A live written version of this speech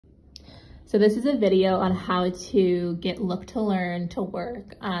So this is a video on how to get Look to Learn to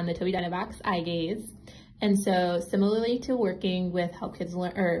work on the Tobii Dynavox iGaze. And so similarly to working with Help Kids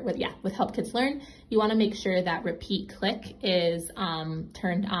Learn, with Help Kids Learn, you want to make sure that repeat click is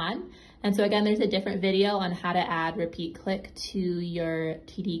turned on. And so again, there's a different video on how to add repeat click to your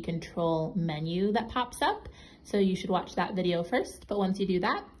TD control menu that pops up. So you should watch that video first. But once you do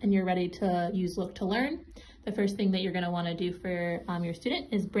that and you're ready to use Look to Learn, the first thing that you're going to want to do for your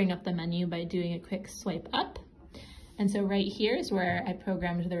student is bring up the menu by doing a quick swipe up. And so right here is where I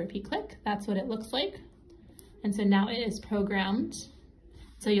programmed the repeat click. That's what it looks like. And so now it is programmed.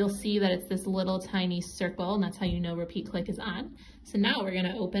 So you'll see that it's this little tiny circle, and that's how you know repeat click is on. So now we're going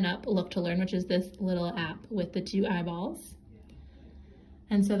to open up Look to Learn, which is this little app with the two eyeballs.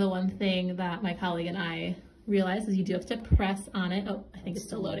 And so the one thing that my colleague and I realized is you do have to press on it. Oh, I think it's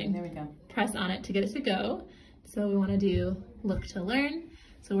still loading. There we go. Press on it to get it to go. So we want to do Look to Learn.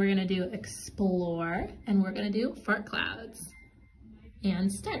 So we're going to do Explore, and we're going to do Fart Clouds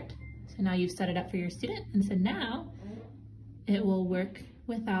and Start. So now you've set it up for your student, and so now it will work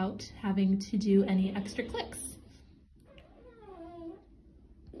without having to do any extra clicks.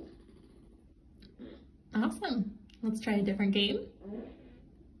 Awesome. Let's try a different game.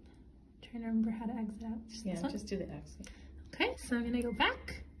 Trying to remember how to exit out. Just do the exit. Okay, so I'm gonna go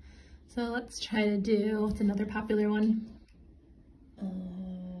back. So let's try to do, what's another popular one?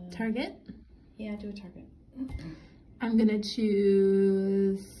 Target? Yeah, do a target. I'm gonna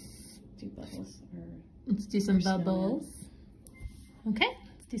choose, Do bubbles. let's do some bubbles. Okay,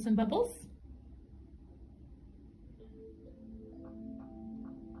 let's do some bubbles.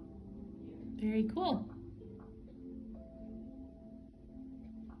 Very cool.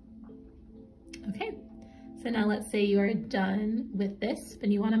 Okay, so now let's say you are done with this,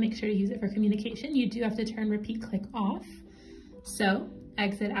 and you want to make sure to use it for communication. You do have to turn repeat click off. So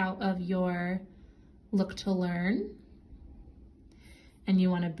exit out of your Look to Learn, and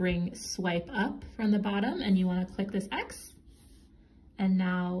you want to bring swipe up from the bottom, and you want to click this X, and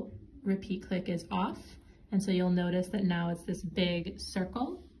now repeat click is off. And so you'll notice that now it's this big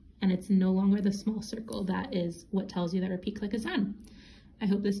circle, and it's no longer the small circle. That is what tells you that repeat click is on. I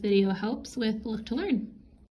hope this video helps with Look to Learn.